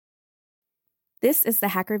This is the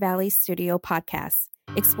Hacker Valley Studio podcast,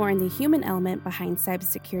 exploring the human element behind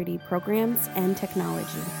cybersecurity programs and technology.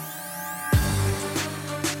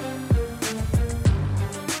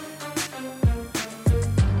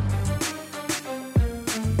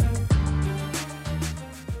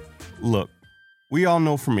 Look, we all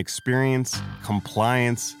know from experience,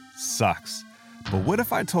 compliance sucks. But what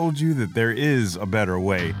if I told you that there is a better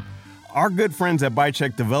way? Our good friends at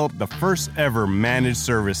ByCheck developed the first ever managed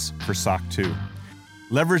service for SOC 2.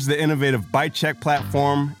 Leverage the innovative ByCheck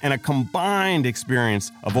platform and a combined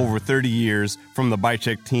experience of over 30 years from the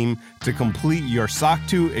ByCheck team to complete your SOC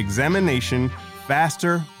 2 examination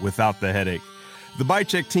faster without the headache. The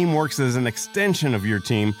ByCheck team works as an extension of your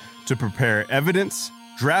team to prepare evidence,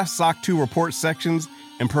 draft SOC 2 report sections,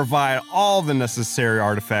 and provide all the necessary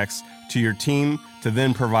artifacts to your team to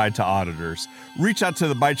then provide to auditors. Reach out to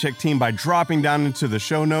the ByCheck team by dropping down into the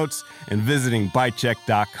show notes and visiting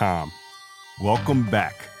bycheck.com. Welcome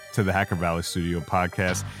back to the Hacker Valley Studio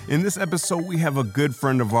podcast. In this episode, we have a good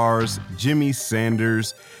friend of ours, Jimmy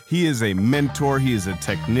Sanders. He is a mentor, he is a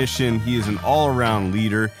technician, he is an all-around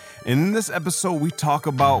leader. And in this episode, we talk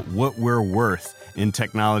about what we're worth in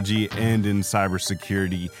technology and in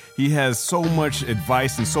cybersecurity. He has so much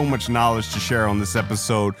advice and so much knowledge to share on this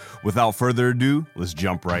episode. Without further ado, let's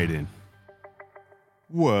jump right in.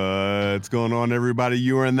 What's going on, everybody?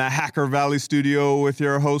 You are in the Hacker Valley Studio with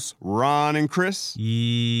your hosts, Ron and Chris.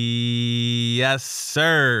 Yes,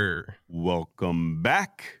 sir. Welcome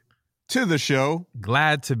back to the show.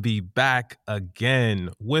 Glad to be back again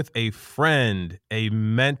with a friend, a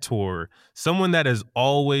mentor, someone that is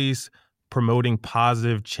always promoting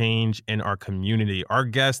positive change in our community. Our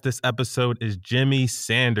guest this episode is Jimmy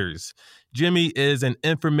Sanders. Jimmy is an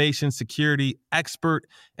information security expert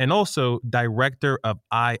and also director of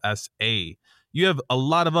ISA. You have a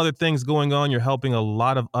lot of other things going on. You're helping a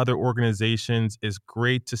lot of other organizations. It's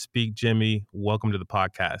great to speak, Jimmy. Welcome to the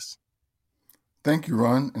podcast. Thank you,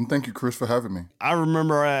 Ron, and thank you, Chris, for having me. I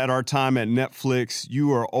remember at our time at Netflix, you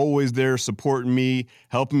were always there supporting me,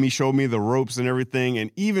 helping me, show me the ropes and everything. And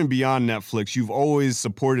even beyond Netflix, you've always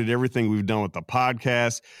supported everything we've done with the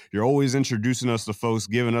podcast. You're always introducing us to folks,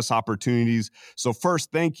 giving us opportunities. So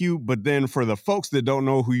first, thank you. But then for the folks that don't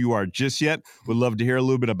know who you are just yet, would love to hear a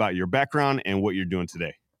little bit about your background and what you're doing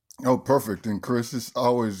today. Oh, perfect. And Chris, it's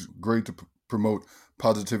always great to promote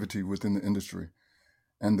positivity within the industry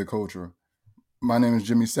and the culture. My name is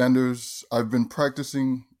Jimmy Sanders. I've been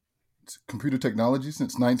practicing computer technology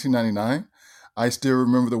since 1999. I still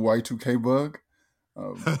remember the Y2K bug.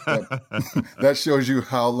 That shows you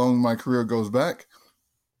how long my career goes back.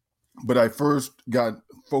 But I first got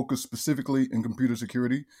focused specifically in computer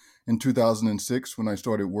security in 2006 when I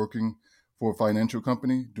started working for a financial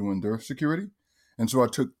company doing their security. And so I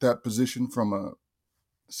took that position from a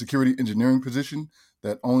security engineering position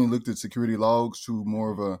that only looked at security logs to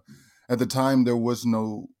more of a At the time, there was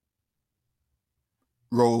no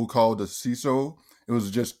role called a CISO. It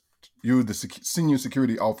was just you were the senior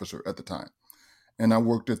security officer at the time. And I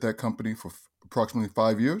worked at that company for approximately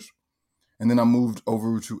 5 years. And then I moved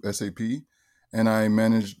over to SAP and I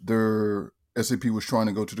managed their SAP was trying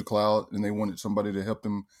to go to the cloud and they wanted somebody to help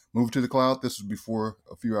them move to the cloud. This was before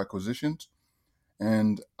a few acquisitions.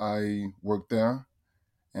 And I worked there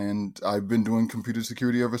and I've been doing computer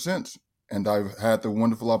security ever since. And I've had the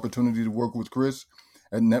wonderful opportunity to work with Chris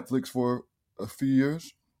at Netflix for a few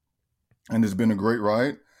years. And it's been a great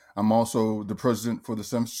ride. I'm also the president for the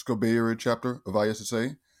San Francisco Bay Area chapter of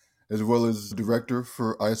ISSA, as well as director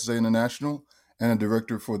for ISSA International and a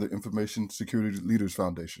director for the Information Security Leaders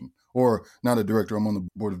Foundation. Or not a director, I'm on the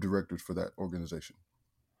board of directors for that organization.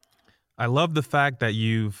 I love the fact that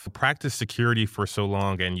you've practiced security for so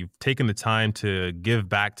long and you've taken the time to give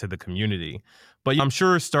back to the community. But I'm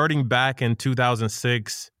sure starting back in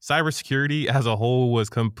 2006, cybersecurity as a whole was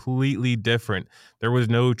completely different. There was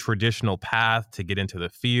no traditional path to get into the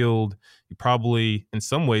field. You probably, in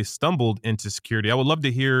some ways, stumbled into security. I would love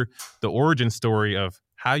to hear the origin story of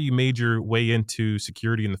how you made your way into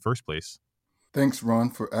security in the first place. Thanks, Ron,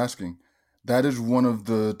 for asking. That is one of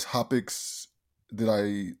the topics that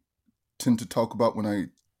I tend to talk about when I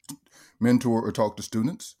mentor or talk to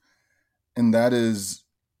students. And that is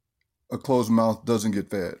a closed mouth doesn't get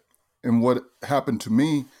fed. And what happened to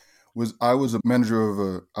me was I was a manager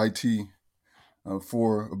of IT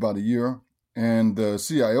for about a year, and the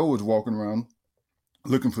CIO was walking around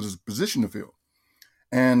looking for this position to fill.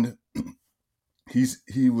 And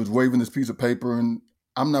he was waving this piece of paper, and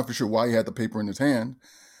I'm not for sure why he had the paper in his hand,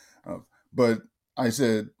 but I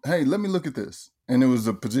said, hey, let me look at this. And it was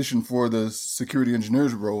a position for the security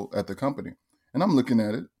engineers role at the company. And I'm looking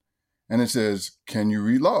at it, and it says, can you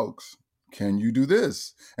read logs? can you do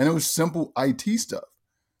this? And it was simple IT stuff.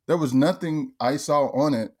 There was nothing I saw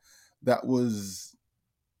on it that was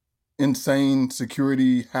insane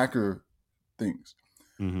security hacker things.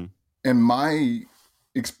 Mm-hmm. And my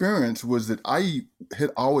experience was that I had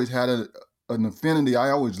always had an affinity. I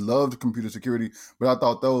always loved computer security, but I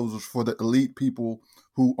thought those was for the elite people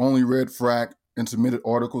who only read FRAC and submitted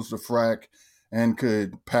articles to FRAC and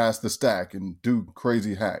could pass the stack and do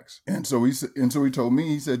crazy hacks. And so he told me,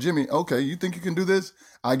 he said, Jimmy, okay, you think you can do this?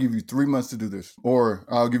 I'll give you 3 months to do this, or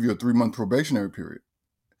I'll give you a 3-month probationary period.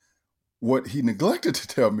 What he neglected to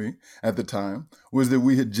tell me at the time was that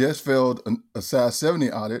we had just failed a SAS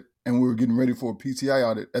 70 audit and we were getting ready for a PCI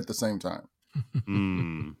audit at the same time.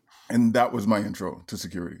 And that was my intro to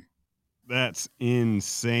security. That's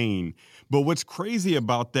insane. But what's crazy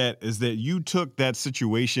about that is that you took that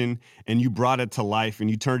situation and you brought it to life and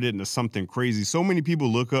you turned it into something crazy. So many people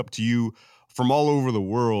look up to you from all over the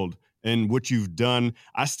world and what you've done.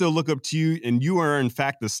 I still look up to you, and you are, in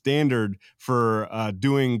fact, the standard for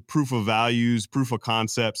doing proof of values, proof of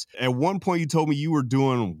concepts. At one point, you told me you were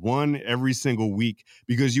doing one every single week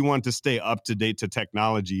because you want to stay up to date to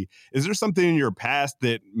technology. Is there something in your past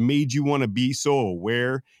that made you want to be so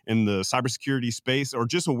aware in the cybersecurity space, or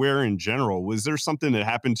just aware in general? Was there something that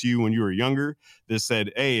happened to you when you were younger that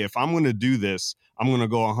said, hey, if I'm going to do this, I'm going to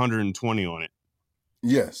go 120 on it?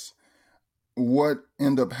 Yes. What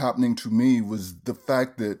ended up happening to me was the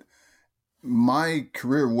fact that my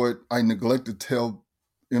career, what I neglected to tell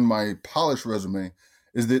in my polished resume,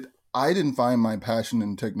 is that I didn't find my passion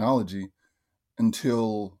in technology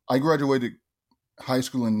until I graduated high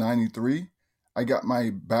school in 93. I got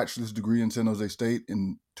my bachelor's degree in San Jose State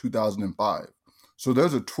in 2005. So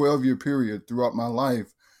there's a 12-year period throughout my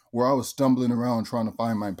life where I was stumbling around trying to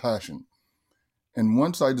find my passion. And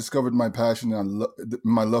once I discovered my passion and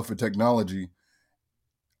my love for technology,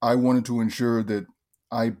 I wanted to ensure that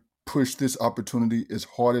I pushed this opportunity as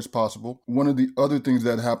hard as possible. One of the other things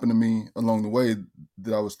that happened to me along the way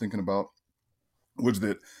that I was thinking about was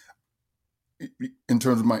that, in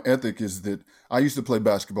terms of my ethic, is that I used to play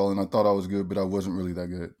basketball and I thought I was good, but I wasn't really that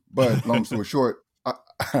good. But long story short,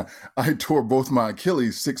 I tore both my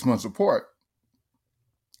Achilles 6 months apart.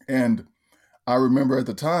 And I remember at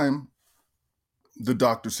the time, the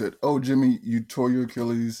doctor said, oh, Jimmy, you tore your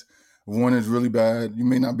Achilles. One is really bad. You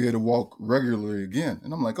may not be able to walk regularly again.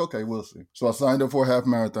 And I'm like, okay, we'll see. So I signed up for a half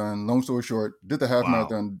marathon. Long story short, did the half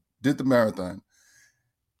marathon, did the marathon,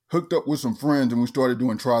 hooked up with some friends, and we started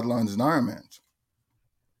doing triathlons and Ironmans.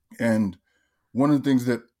 And one of the things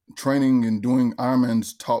that training and doing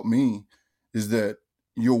Ironmans taught me is that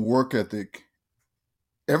your work ethic,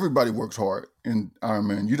 everybody works hard in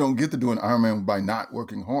Ironman. You don't get to do an Ironman by not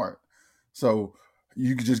working hard. So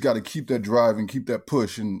you just got to keep that drive and keep that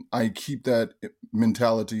push. And I keep that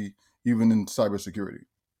mentality even in cybersecurity.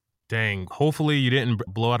 Dang. Hopefully you didn't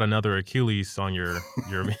blow out another Achilles on your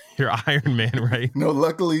Ironman, right? No,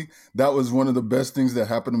 luckily that was one of the best things that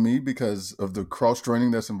happened to me because of the cross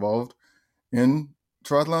training that's involved in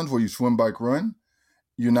triathlons, where you swim, bike, run.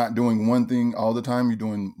 You're not doing one thing all the time. You're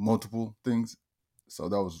doing multiple things. So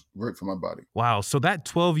that was great for my body. Wow. So that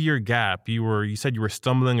 12-year gap, you said you were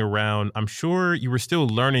stumbling around. I'm sure you were still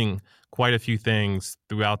learning quite a few things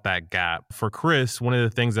throughout that gap. For Chris, one of the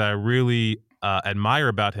things that I really admire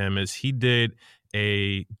about him is he did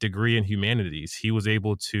a degree in humanities. He was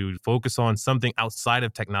able to focus on something outside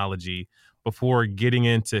of technology before getting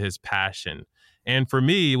into his passion. And for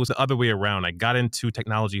me, it was the other way around. I got into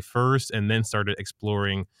technology first and then started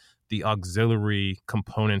exploring the auxiliary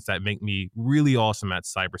components that make me really awesome at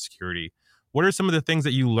cybersecurity. What are some of the things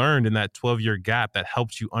that you learned in that 12-year gap that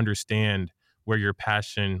helped you understand where your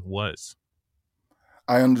passion was?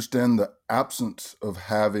 I understand the absence of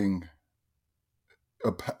having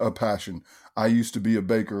a passion. I used to be a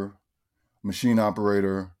baker, machine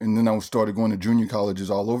operator, and then I started going to junior colleges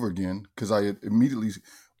all over again because I had immediately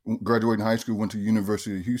graduated high school, went to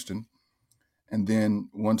University of Houston. And then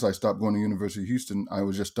once I stopped going to University of Houston, I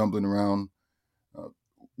was just stumbling around,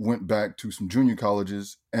 went back to some junior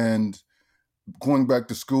colleges, and going back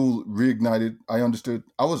to school reignited. I understood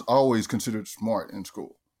I was always considered smart in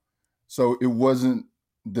school. So it wasn't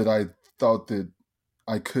that I thought that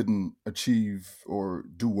I couldn't achieve or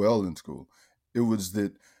do well in school. It was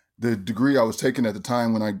that the degree I was taking at the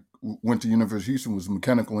time when I went to University of Houston was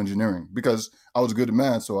mechanical engineering because I was good at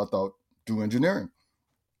math. So I thought, do engineering.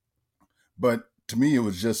 But to me, it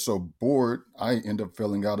was just so bored, I ended up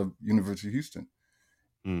failing out of University of Houston.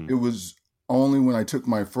 It was only when I took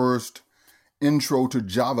my first intro to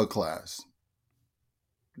Java class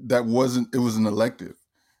it was an elective.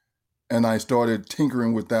 And I started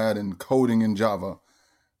tinkering with that and coding in Java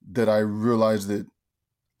that I realized that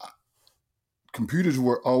computers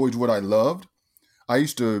were always what I loved. I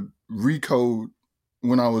used to recode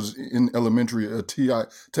when I was in elementary, a TI,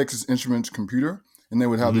 Texas Instruments computer, and they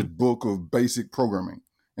would have this book of basic programming.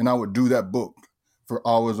 And I would do that book for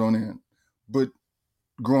hours on end. But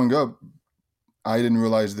growing up, I didn't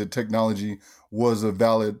realize that technology was a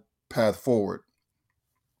valid path forward.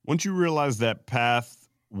 Once you realized that path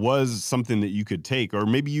was something that you could take, or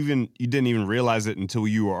maybe you didn't even realize it until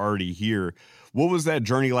you were already here, what was that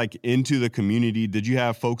journey like into the community? Did you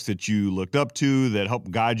have folks that you looked up to that helped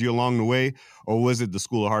guide you along the way, or was it the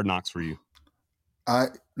School of Hard Knocks for you?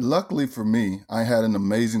 Luckily for me, I had an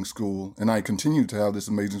amazing school, and I continue to have this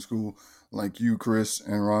amazing school like you, Chris,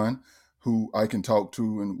 and Ron, who I can talk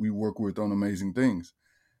to and we work with on amazing things.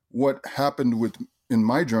 What happened in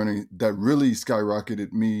my journey that really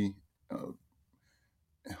skyrocketed me,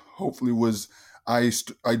 hopefully, was I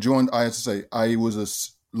joined ISSA. I was a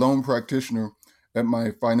loan practitioner at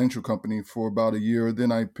my financial company for about a year.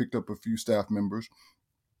 Then I picked up a few staff members,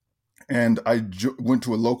 and I went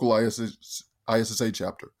to a local ISSA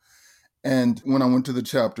chapter. And when I went to the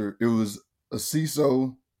chapter, it was a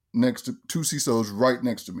CISO next to two CISOs right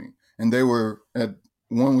next to me. And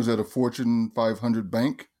one was at a Fortune 500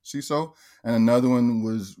 bank CISO, and another one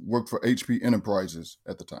worked for HP Enterprises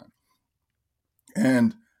at the time.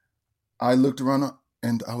 And I looked around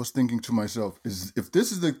and I was thinking to myself, if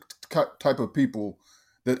this is the type of people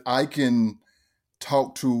that I can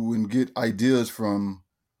talk to and get ideas from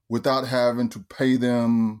without having to pay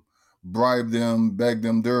them, bribe them, beg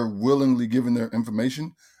them, they're willingly giving their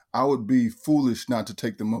information, I would be foolish not to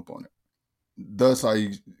take them up on it. Thus,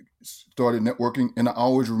 I started networking, and I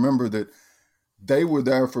always remember that they were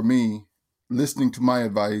there for me, listening to my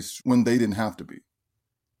advice when they didn't have to be.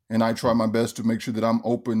 And I try my best to make sure that I'm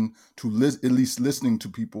open to at least listening to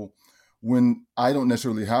people when I don't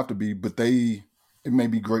necessarily have to be, but it may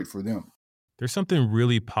be great for them. There's something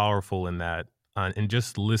really powerful in that, in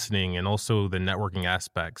just listening, and also the networking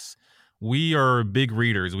aspects. We are big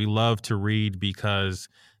readers. We love to read because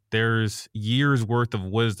there's years worth of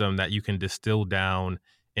wisdom that you can distill down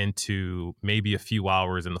into maybe a few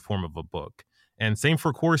hours in the form of a book. And same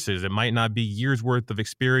for courses. It might not be years worth of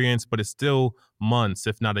experience, but it's still months,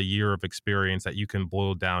 if not a year of experience that you can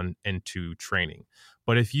boil down into training.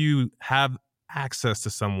 But if you have access to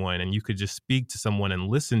someone and you could just speak to someone and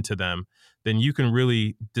listen to them, then you can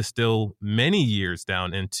really distill many years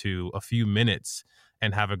down into a few minutes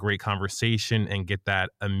and have a great conversation and get that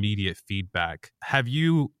immediate feedback. Have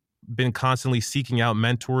you been constantly seeking out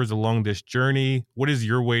mentors along this journey? What is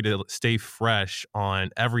your way to stay fresh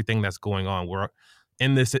on everything that's going on? We're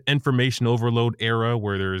in this information overload era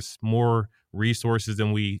where there's more resources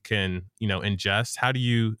than we can, ingest. How do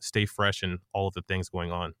you stay fresh in all of the things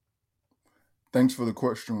going on? Thanks for the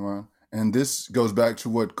question, Ron. And this goes back to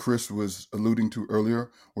what Chris was alluding to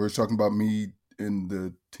earlier, where he's talking about me and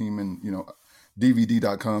the team and,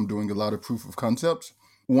 DVD.com doing a lot of proof of concepts.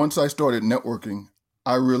 Once I started networking,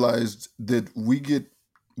 I realized that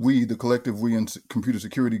the collective we in computer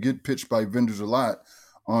security get pitched by vendors a lot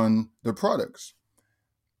on their products.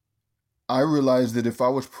 I realized that if I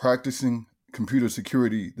was practicing computer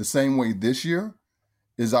security the same way this year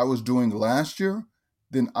as I was doing last year,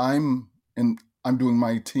 then I'm doing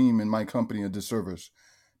my team and my company a disservice,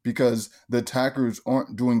 because the attackers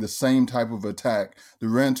aren't doing the same type of attack. The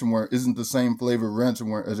ransomware isn't the same flavor of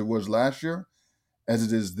ransomware as it was last year as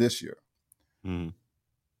it is this year. Mm.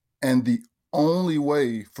 And the only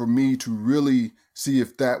way for me to really see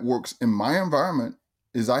if that works in my environment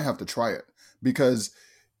is I have to try it, because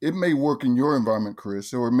it may work in your environment,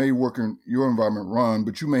 Chris, or it may work in your environment, Ron,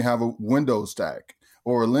 but you may have a Windows stack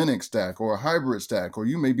or a Linux stack or a hybrid stack, or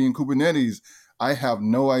you may be in Kubernetes. I have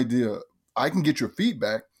no idea. I can get your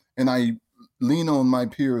feedback, and I lean on my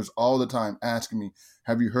peers all the time asking me,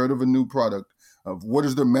 have you heard of a new product? What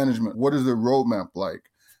is their management? What is their roadmap like?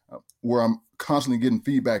 Where I'm constantly getting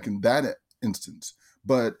feedback in that instance.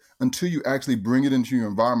 But until you actually bring it into your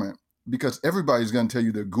environment, because everybody's going to tell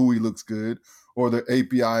you their GUI looks good, or their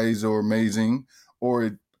APIs are amazing, or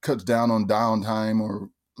it cuts down on downtime, or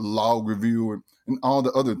log review, and all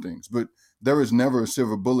the other things. But there is never a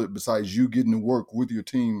silver bullet besides you getting to work with your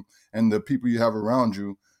team and the people you have around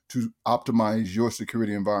you to optimize your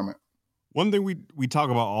security environment. One thing we talk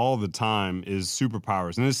about all the time is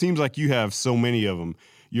superpowers, and it seems like you have so many of them.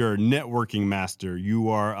 You're a networking master. You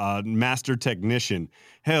are a master technician.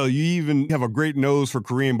 Hell, you even have a great nose for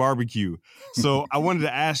Korean barbecue. So I wanted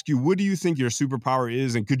to ask you, what do you think your superpower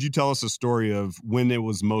is? And could you tell us a story of when it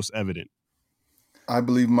was most evident? I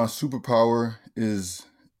believe my superpower is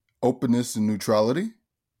openness and neutrality.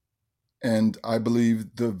 And I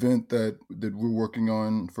believe the event that we're working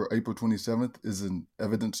on for April 27th is an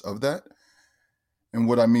evidence of that. And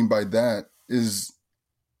what I mean by that is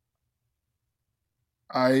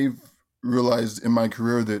I've realized in my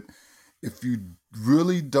career that if you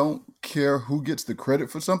really don't care who gets the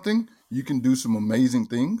credit for something, you can do some amazing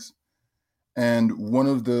things. And one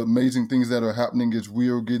of the amazing things that are happening is we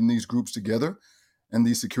are getting these groups together and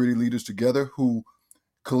these security leaders together who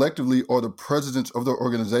collectively are the presidents of their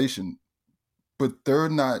organization, but they're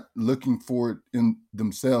not looking for it in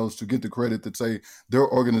themselves to get the credit that say their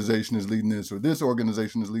organization is leading this or this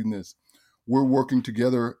organization is leading this. We're working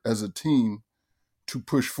together as a team to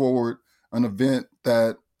push forward an event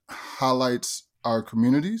that highlights our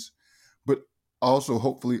communities, but also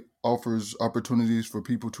hopefully offers opportunities for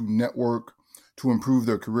people to network, to improve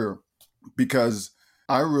their career. Because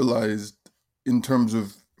I realized in terms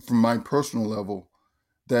of, from my personal level,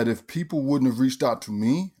 that if people wouldn't have reached out to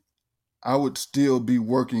me, I would still be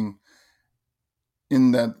working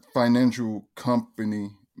in that financial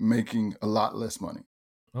company making a lot less money.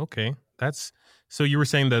 Okay. So you were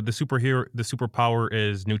saying that the superpower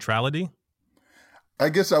is neutrality? I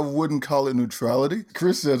guess I wouldn't call it neutrality.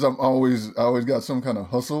 Chris says I always got some kind of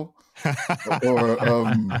hustle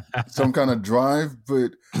or some kind of drive.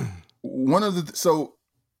 But so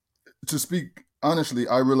to speak honestly,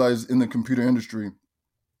 I realize in the computer industry,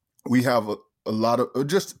 we have a lot of,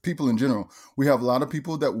 just people in general, we have a lot of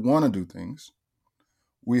people that want to do things.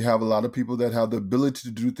 We have a lot of people that have the ability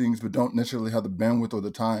to do things, but don't necessarily have the bandwidth or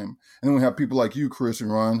the time. And then we have people like you, Chris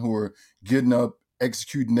and Ron, who are getting up,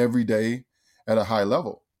 executing every day at a high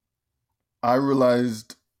level. I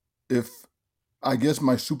realized I guess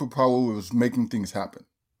my superpower was making things happen.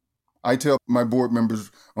 I tell my board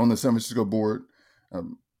members on the San Francisco board,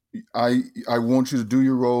 I want you to do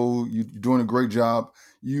your role. You're doing a great job.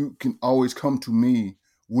 You can always come to me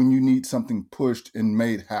when you need something pushed and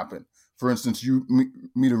made happen. For instance, you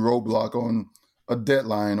meet a roadblock on a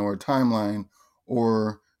deadline or a timeline,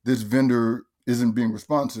 or this vendor isn't being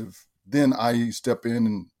responsive, then I step in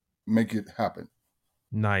and make it happen.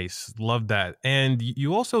 Nice. Love that. And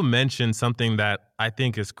you also mentioned something that I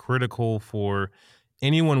think is critical for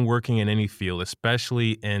anyone working in any field,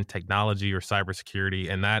 especially in technology or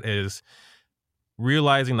cybersecurity, and that is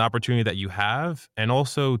realizing the opportunity that you have and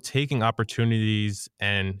also taking opportunities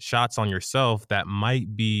and shots on yourself that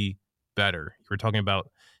might be better. You were talking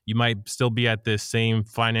about you might still be at this same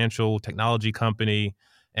financial technology company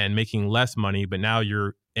and making less money, but now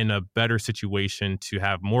you're in a better situation to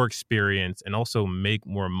have more experience and also make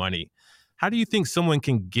more money. How do you think someone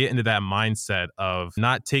can get into that mindset of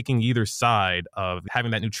not taking either side, of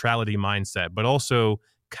having that neutrality mindset, but also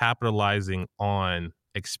capitalizing on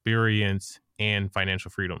experience and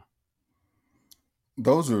financial freedom?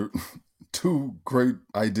 Those are two great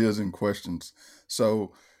ideas and questions.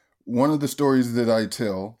 So one of the stories that I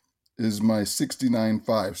tell is my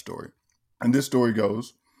 69.5 story. And this story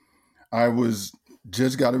goes, I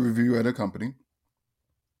just got a review at a company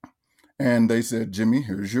and they said, Jimmy,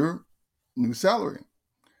 here's your new salary.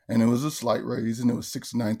 And it was a slight raise and it was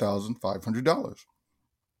 $69,500.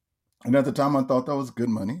 And at the time I thought that was good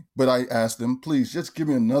money, but I asked them, please just give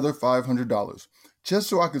me another $500 just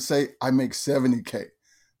so I could say I make $70K.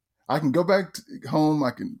 I can go back home,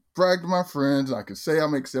 I can brag to my friends, I can say I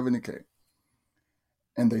make $70K.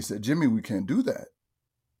 And they said, Jimmy, we can't do that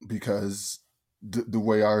because the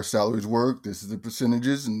way our salaries work, this is the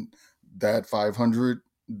percentages, and that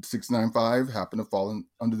 695 happened to fall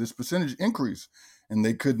under this percentage increase, and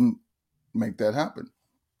they couldn't make that happen.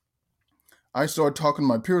 I started talking to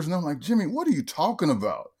my peers, and I'm like, Jimmy, what are you talking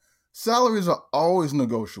about? Salaries are always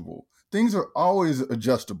negotiable. Things are always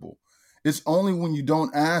adjustable. It's only when you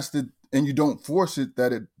don't ask it and you don't force it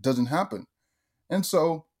that it doesn't happen. And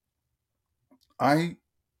so I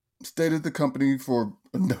stayed at the company for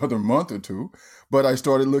another month or two, but I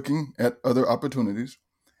started looking at other opportunities.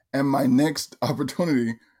 And my next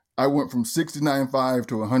opportunity, I went from $69,500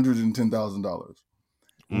 to $110,000.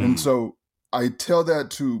 And so I tell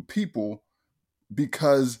that to people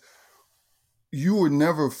because you were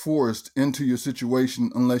never forced into your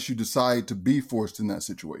situation unless you decide to be forced in that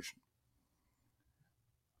situation.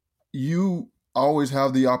 You always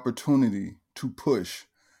have the opportunity to push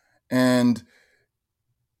and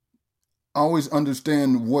always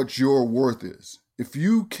understand what your worth is. If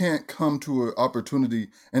you can't come to an opportunity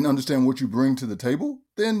and understand what you bring to the table,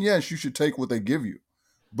 then yes, you should take what they give you.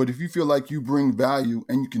 But if you feel like you bring value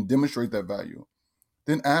and you can demonstrate that value,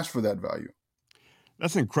 then ask for that value.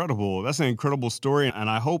 That's incredible. That's an incredible story. And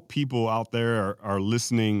I hope people out there are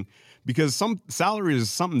listening, because some salary is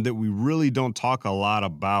something that we really don't talk a lot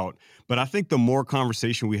about. But I think the more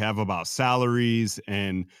conversation we have about salaries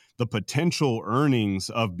and the potential earnings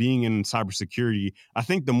of being in cybersecurity, I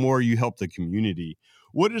think the more you help the community.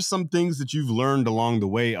 What are some things that you've learned along the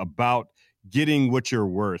way about getting what you're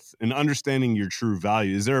worth and understanding your true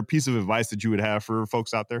value? Is there a piece of advice that you would have for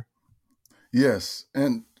folks out there? Yes.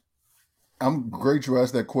 And I'm great you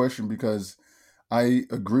asked that question, because I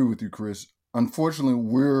agree with you, Chris. Unfortunately,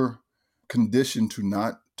 we're conditioned to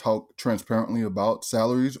not talk transparently about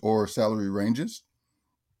salaries or salary ranges.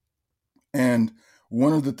 And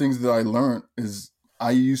one of the things that I learned is I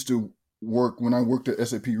used to work, when I worked at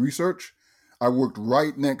SAP Research, I worked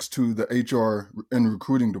right next to the HR and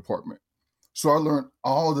recruiting department. So I learned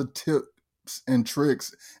all the tips and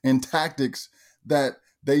tricks and tactics that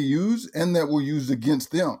they use and that were used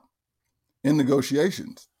against them in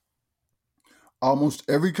negotiations. Almost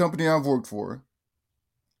every company I've worked for,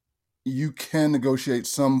 you can negotiate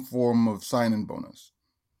some form of signing bonus.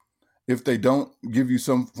 If they don't give you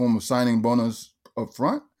some form of signing bonus up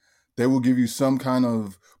front, they will give you some kind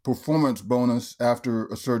of performance bonus after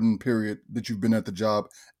a certain period that you've been at the job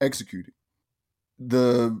executing.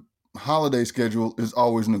 The holiday schedule is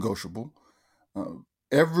always negotiable.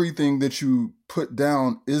 Everything that you put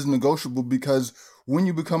down is negotiable, because when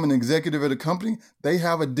you become an executive at a company, they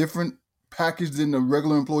have a different package than a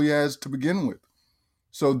regular employee has to begin with.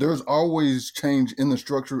 So there's always change in the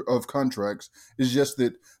structure of contracts. It's just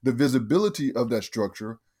that the visibility of that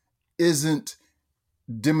structure isn't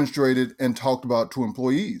demonstrated and talked about to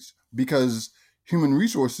employees, because human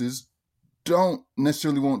resources don't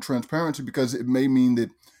necessarily want transparency, because it may mean that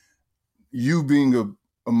you, being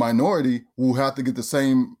a minority, will have to get the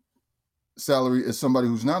same salary as somebody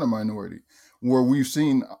who's not a minority, where we've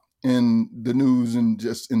seen in the news and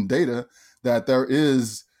just in data that there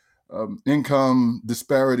is income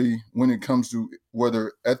disparity when it comes to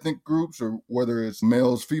whether ethnic groups or whether it's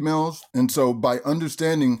males, females. And so by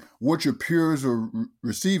understanding what your peers are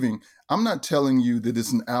receiving, I'm not telling you that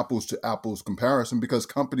it's an apples to apples comparison, because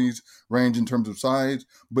companies range in terms of size.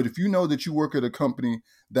 But if you know that you work at a company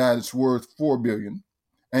that is worth $4 billion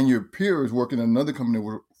and your peer is working at another company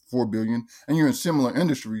worth $4 billion and you're in similar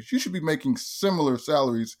industries, you should be making similar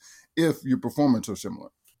salaries if your performance are similar.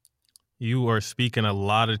 You are speaking a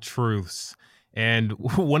lot of truths. And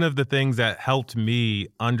one of the things that helped me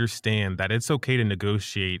understand that it's okay to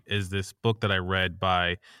negotiate is this book that I read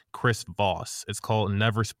by Chris Voss. It's called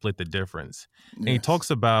Never Split the Difference. And he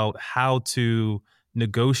talks about how to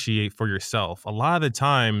negotiate for yourself. A lot of the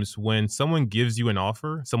times when someone gives you an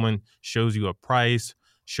offer, someone shows you a price,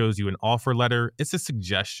 shows you an offer letter, it's a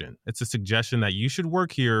suggestion. It's a suggestion that you should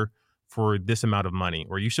work here for this amount of money,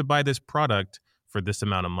 or you should buy this product for this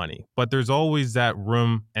amount of money. But there's always that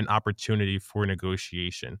room and opportunity for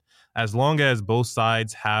negotiation. As long as both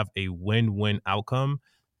sides have a win-win outcome,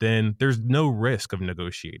 then there's no risk of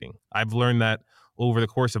negotiating. I've learned that over the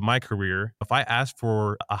course of my career, if I ask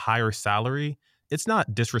for a higher salary, it's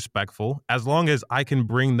not disrespectful, as long as I can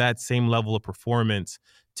bring that same level of performance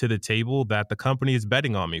to the table that the company is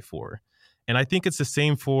betting on me for. And I think it's the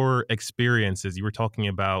same for experiences. You were talking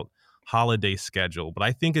about holiday schedule, but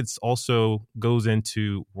I think it's also goes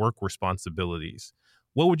into work responsibilities.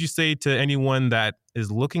 What would you say to anyone that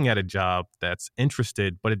is looking at a job that's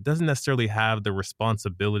interested, but it doesn't necessarily have the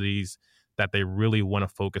responsibilities that they really want to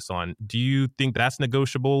focus on? Do you think that's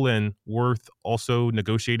negotiable and worth also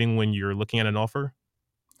negotiating when you're looking at an offer?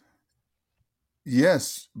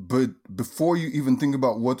 Yes, but before you even think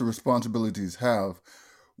about what the responsibilities have,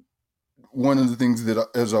 one of the things that,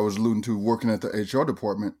 as I was alluding to, working at the HR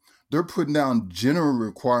department, they're putting down general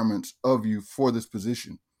requirements of you for this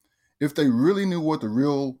position. If they really knew what the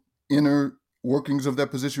real inner workings of that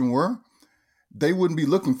position were, they wouldn't be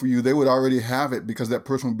looking for you. They would already have it, because that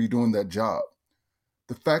person would be doing that job.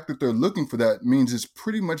 The fact that they're looking for that means it's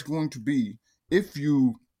pretty much going to be, if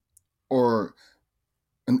you are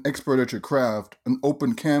an expert at your craft, an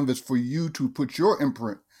open canvas for you to put your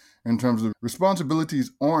imprint in terms of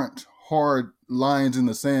responsibilities. Aren't hard lines in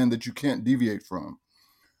the sand that you can't deviate from.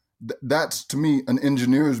 That's, to me, an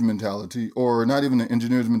engineer's mentality, or not even an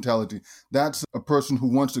engineer's mentality. That's a person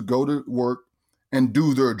who wants to go to work and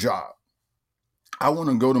do their job. I want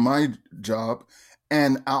to go to my job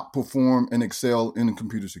and outperform and excel in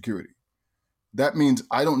computer security. That means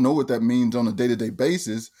I don't know what that means on a day-to-day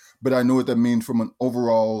basis, but I know what that means from an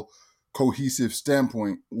overall cohesive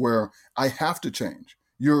standpoint, where I have to change.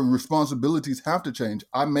 Your responsibilities have to change.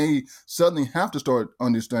 I may suddenly have to start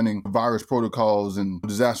understanding virus protocols and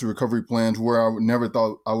disaster recovery plans, where I never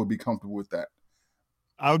thought I would be comfortable with that.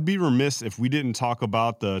 I would be remiss if we didn't talk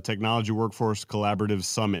about the Technology Workforce Collaborative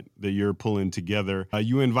Summit that you're pulling together.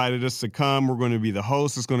 You invited us to come. We're going to be the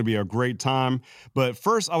host. It's going to be a great time. But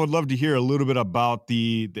first, I would love to hear a little bit about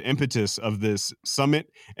the impetus of this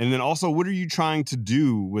summit. And then also, what are you trying to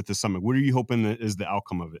do with the summit? What are you hoping that is the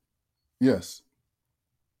outcome of it? Yes.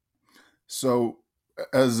 So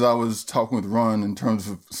as I was talking with Ron in terms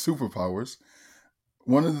of superpowers,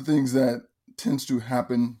 one of the things that tends to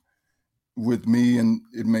happen with me, and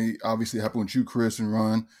it may obviously happen with you, Chris and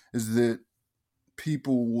Ron, is that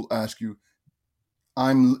people will ask you,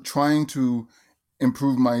 I'm trying to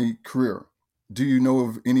improve my career. Do you know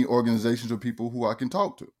of any organizations or people who I can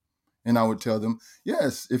talk to? And I would tell them,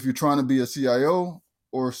 yes, if you're trying to be a CIO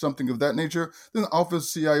or something of that nature, then the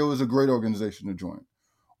Office CIO is a great organization to join.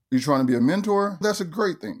 You're trying to be a mentor, that's a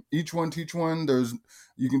great thing. Each one teach one.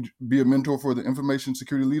 You can be a mentor for the Information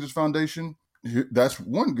Security Leaders Foundation. That's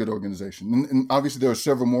one good organization. And obviously there are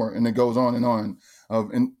several more, and it goes on and on.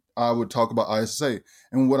 And I would talk about ISSA.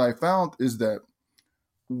 And what I found is that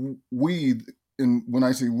we, and when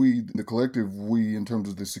I say we, the collective we, in terms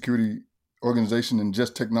of the security organization and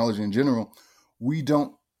just technology in general, we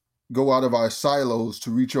don't go out of our silos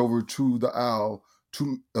to reach over to the aisle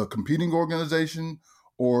to a competing organization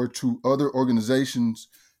or to other organizations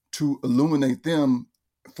to illuminate them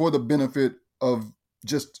for the benefit of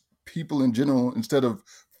just people in general, instead of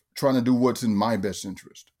trying to do what's in my best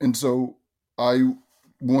interest. And so I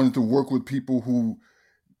wanted to work with people who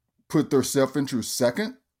put their self-interest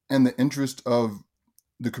second and the interest of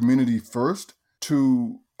the community first,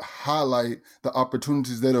 to highlight the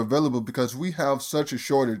opportunities that are available, because we have such a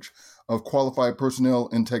shortage of qualified personnel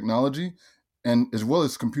in technology and as well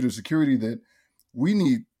as computer security that we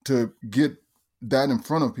need to get that in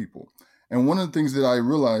front of people. And one of the things that I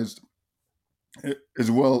realized as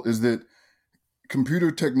well is that computer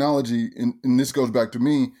technology, and this goes back to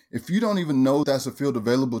me, if you don't even know that's a field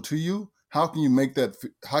available to you, how can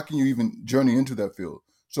you even journey into that field?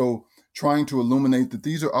 So trying to illuminate that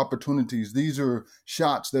these are opportunities, these are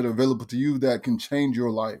shots that are available to you that can change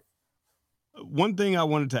your life. One thing I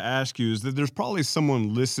wanted to ask you is that there's probably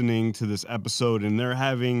someone listening to this episode and they're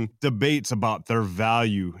having debates about their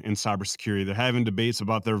value in cybersecurity. They're having debates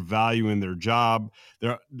about their value in their job.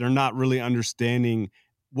 They're not really understanding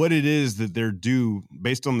what it is that they're due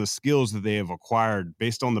based on the skills that they have acquired,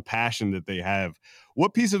 based on the passion that they have.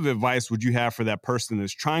 What piece of advice would you have for that person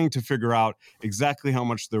that's trying to figure out exactly how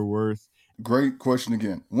much they're worth? Great question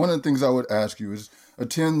again. One of the things I would ask you is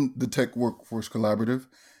attend the Tech Workforce Collaborative.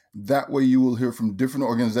 That way you will hear from different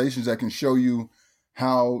organizations that can show you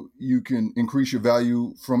how you can increase your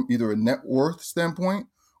value from either a net worth standpoint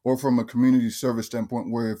or from a community service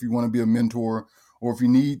standpoint, where if you want to be a mentor or if you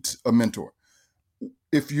need a mentor.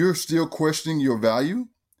 If you're still questioning your value,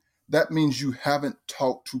 that means you haven't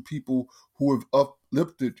talked to people who have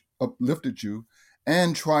uplifted you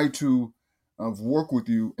and try to work with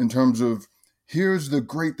you in terms of, here's the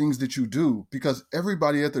great things that you do, because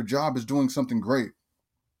everybody at their job is doing something great.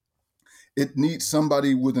 It needs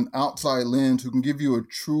somebody with an outside lens who can give you a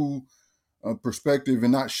true perspective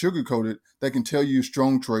and not sugarcoat it, that can tell you your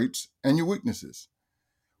strong traits and your weaknesses.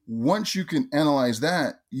 Once you can analyze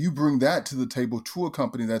that, you bring that to the table to a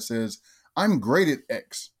company that says, I'm great at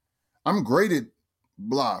X. I'm great at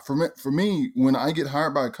blah. For me, when I get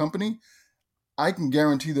hired by a company, I can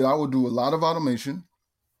guarantee that I will do a lot of automation.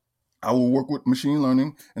 I will work with machine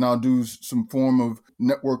learning, and I'll do some form of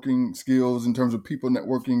networking skills in terms of people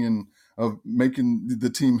networking and of making the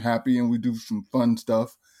team happy, and we do some fun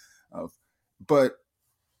stuff. But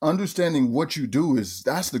understanding what you do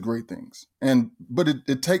that's the great things. But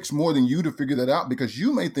it takes more than you to figure that out, because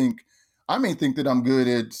I may think that I'm good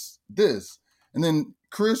at this. And then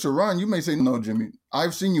Chris or Ron, you may say, no, Jimmy,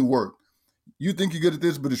 I've seen you work. You think you're good at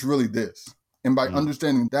this, but it's really this. And by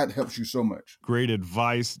understanding that helps you so much. Great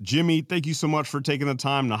advice. Jimmy, thank you so much for taking the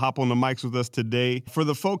time to hop on the mics with us today. For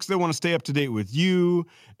the folks that want to stay up to date with you,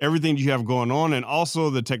 everything you have going on, and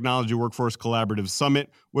also the Technology Workforce Collaborative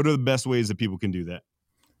Summit, what are the best ways that people can do that?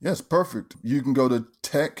 Yes, perfect. You can go to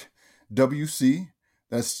TechWC.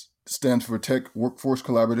 That stands for Tech Workforce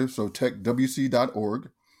Collaborative, so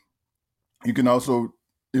techwc.org. You can also,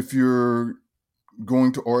 if you're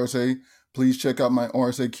going to RSA, please check out my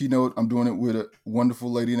RSA keynote. I'm doing it with a wonderful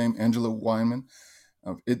lady named Angela Weinman.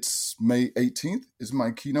 It's May 18th is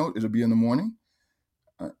my keynote. It'll be in the morning.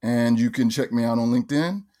 And you can check me out on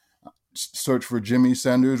LinkedIn. Search for Jimmy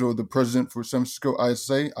Sanders or the president for San Francisco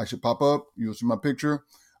ISA. I should pop up. You'll see my picture.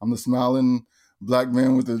 I'm the smiling black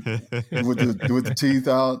man with the teeth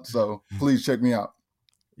out. So please check me out.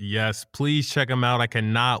 Yes, please check them out. I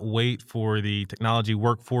cannot wait for the Technology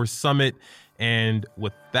Workforce Summit. And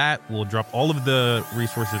with that, we'll drop all of the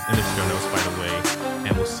resources in the show notes, by the way.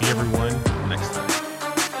 And we'll see everyone next time.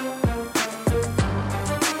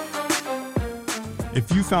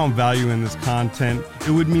 If you found value in this content,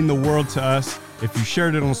 it would mean the world to us if you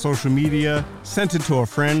shared it on social media, sent it to a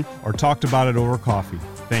friend, or talked about it over coffee.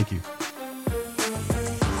 Thank you.